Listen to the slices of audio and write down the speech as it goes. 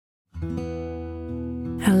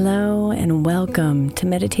Hello and welcome to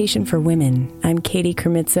Meditation for Women. I'm Katie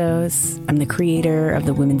Kremitzos. I'm the creator of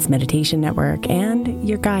the Women's Meditation Network and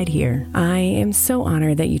your guide here. I am so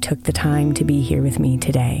honored that you took the time to be here with me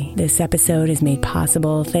today. This episode is made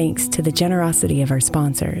possible thanks to the generosity of our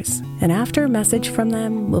sponsors. And after a message from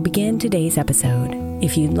them, we'll begin today's episode.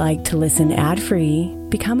 If you'd like to listen ad-free,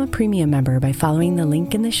 become a premium member by following the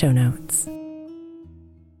link in the show notes.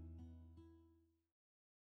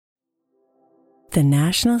 The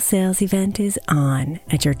national sales event is on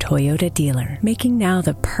at your Toyota dealer, making now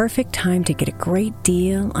the perfect time to get a great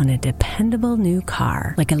deal on a dependable new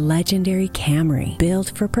car, like a legendary Camry,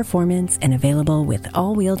 built for performance and available with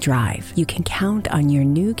all-wheel drive. You can count on your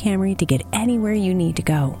new Camry to get anywhere you need to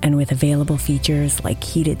go. And with available features like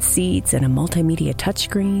heated seats and a multimedia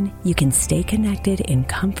touchscreen, you can stay connected in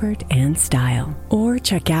comfort and style. Or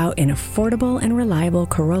check out an affordable and reliable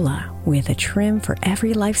Corolla with a trim for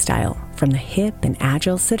every lifestyle, from the hip and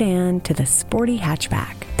agile sedan to the sporty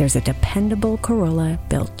hatchback. There's a dependable Corolla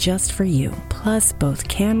built just for you. Plus, both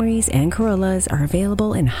Camrys and Corollas are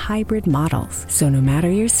available in hybrid models. So no matter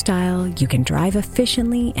your style, you can drive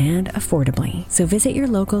efficiently and affordably. So visit your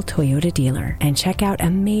local Toyota dealer and check out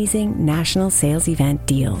amazing national sales event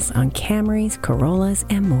deals on Camrys, Corollas,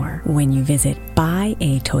 and more when you visit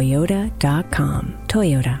buyatoyota.com.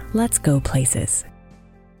 Toyota, let's go places.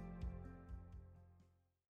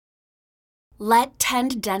 Let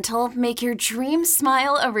Tend Dental make your dream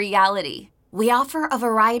smile a reality. We offer a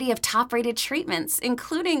variety of top-rated treatments,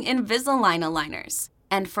 including Invisalign aligners.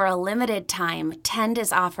 And for a limited time, Tend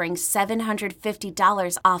is offering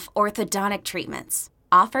 $750 off orthodontic treatments.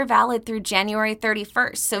 Offer valid through January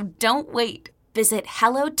 31st, so don't wait. Visit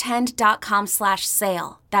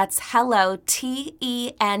hellotend.com/sale. That's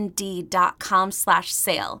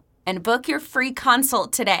hellotend.com/sale. And book your free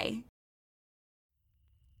consult today.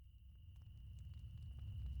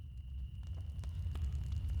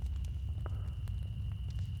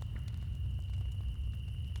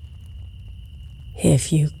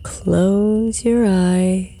 If you close your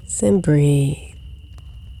eyes and breathe,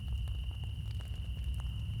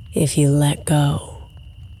 if you let go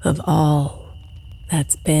of all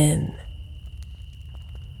that's been,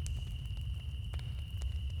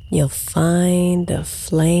 you'll find a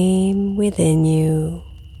flame within you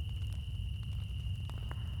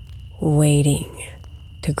waiting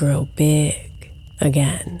to grow big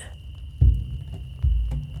again.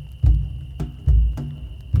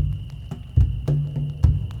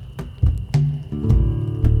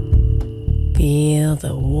 Feel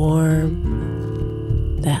the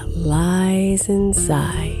warmth that lies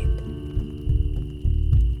inside,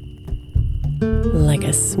 like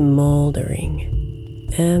a smoldering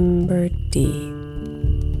ember deep.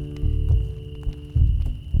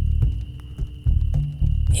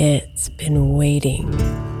 It's been waiting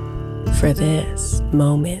for this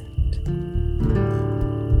moment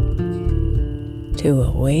to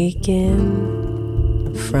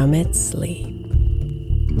awaken from its sleep.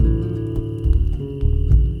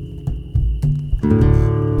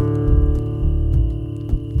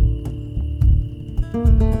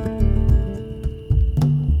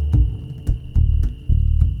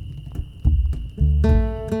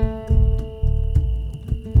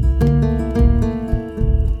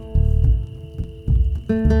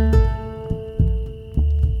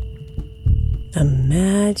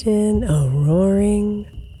 Imagine a roaring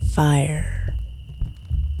fire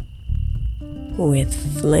with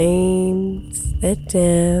flames that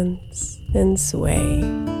dance and sway.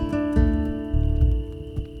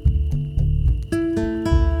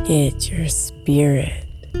 It's your spirit,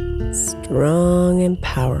 strong and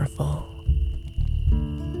powerful,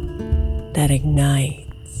 that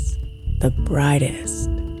ignites the brightest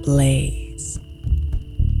blaze.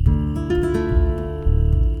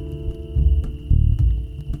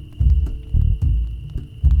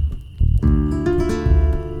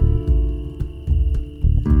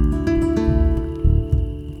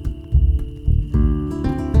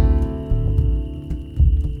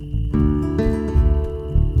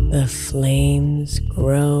 The flames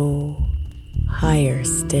grow higher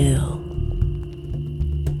still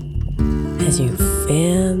as you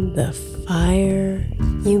fan the fire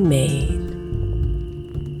you made.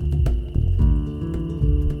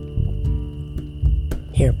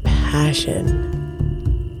 Your passion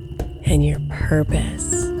and your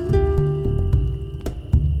purpose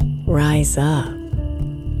rise up,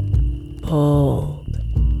 bold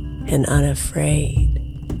and unafraid.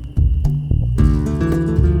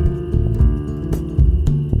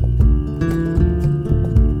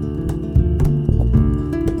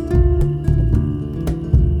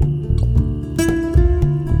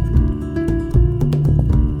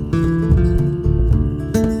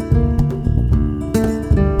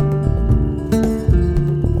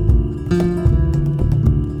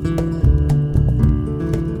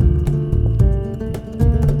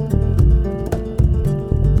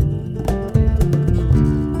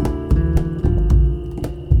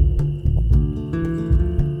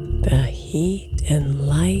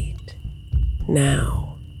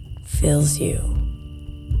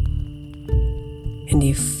 and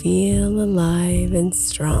you feel alive and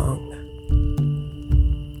strong.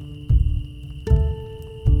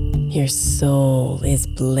 Your soul is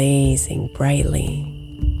blazing brightly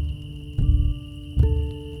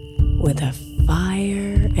with a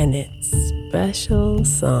fire and its special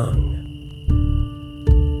song.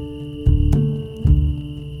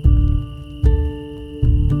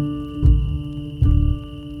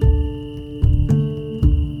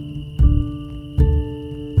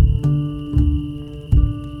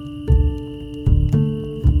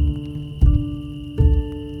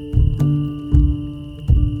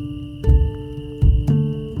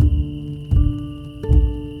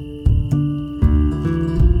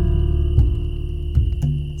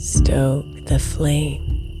 Stoke the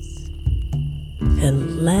flames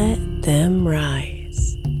and let them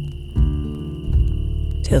rise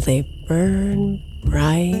till they burn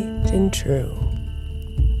bright and true.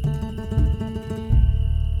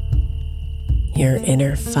 Your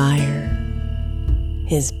inner fire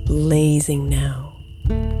is blazing now,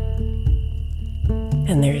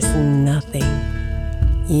 and there's nothing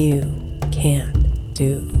you can't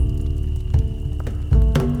do.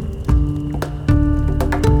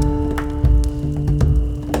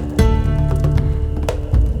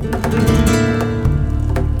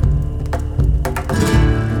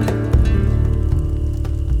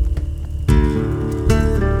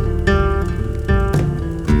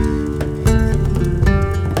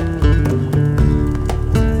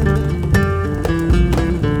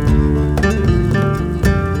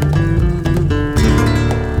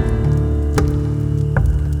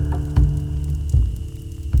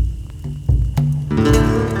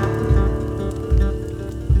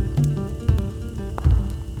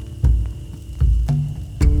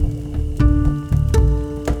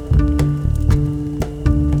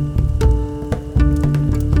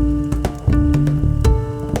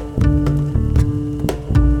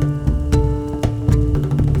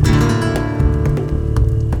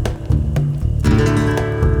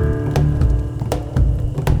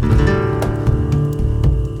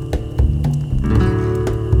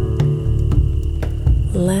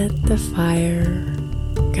 Let the fire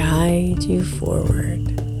guide you forward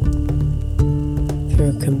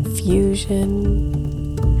through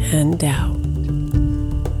confusion and doubt.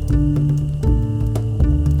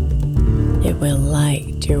 It will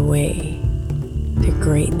light your way to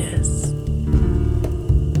greatness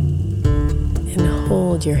and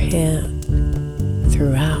hold your hand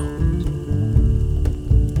throughout.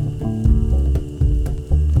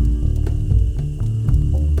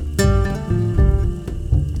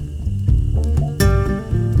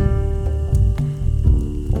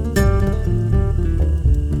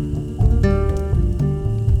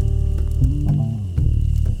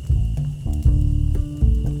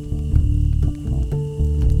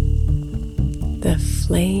 The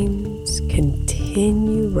flames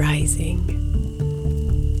continue rising,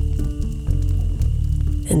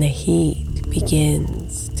 and the heat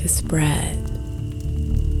begins to spread.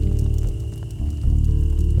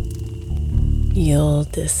 You'll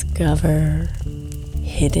discover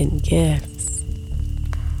hidden gifts,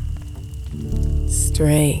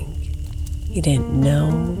 strength you didn't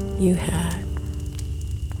know you had.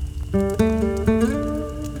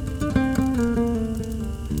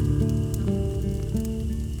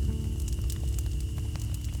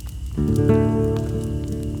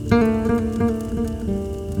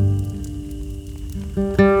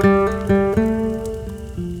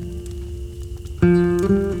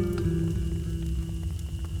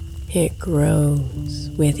 It grows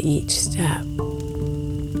with each step.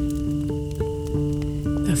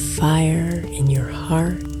 The fire in your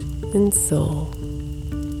heart and soul.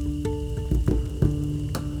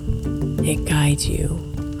 It guides you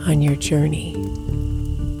on your journey,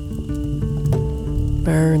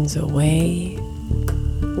 burns away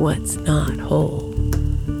what's not whole.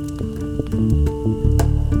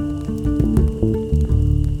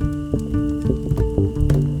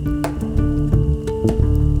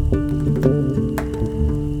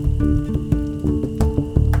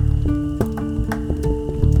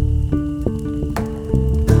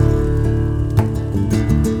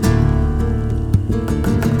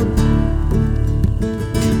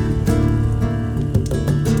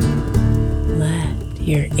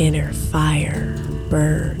 Your inner fire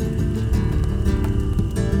burn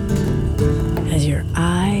as your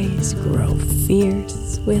eyes grow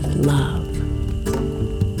fierce with love.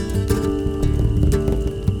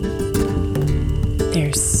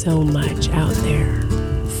 There's so much out there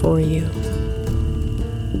for you,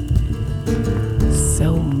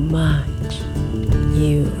 so much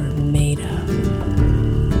you are made of.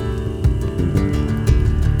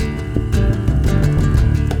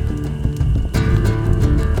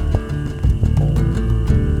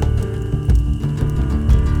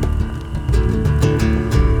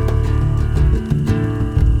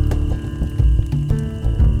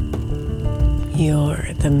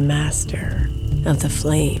 master of the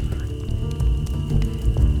flame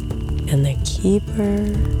and the keeper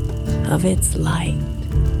of its light.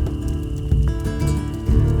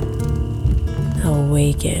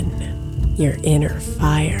 Awaken your inner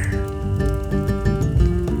fire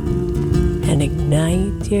and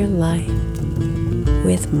ignite your life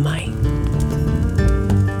with might.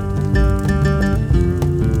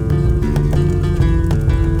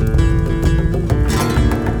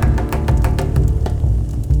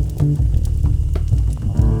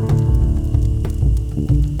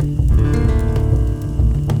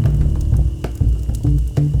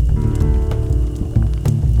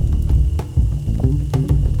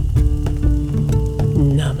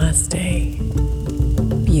 Namaste,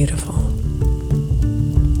 beautiful.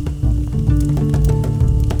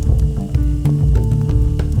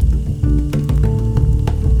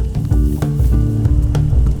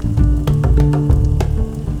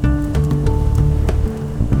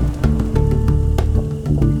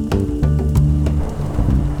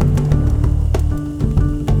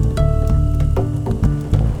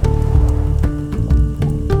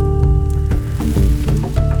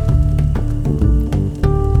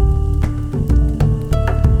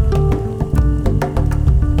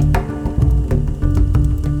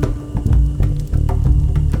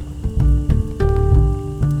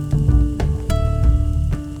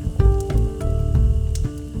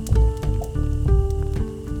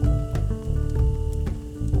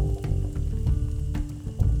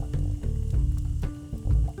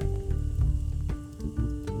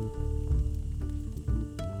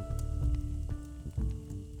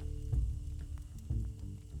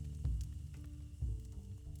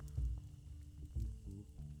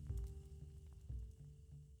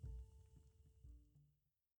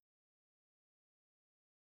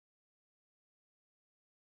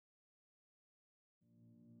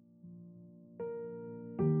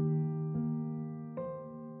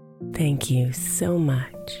 Thank you so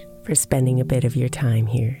much for spending a bit of your time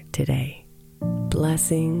here today.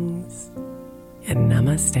 Blessings and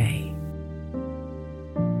namaste.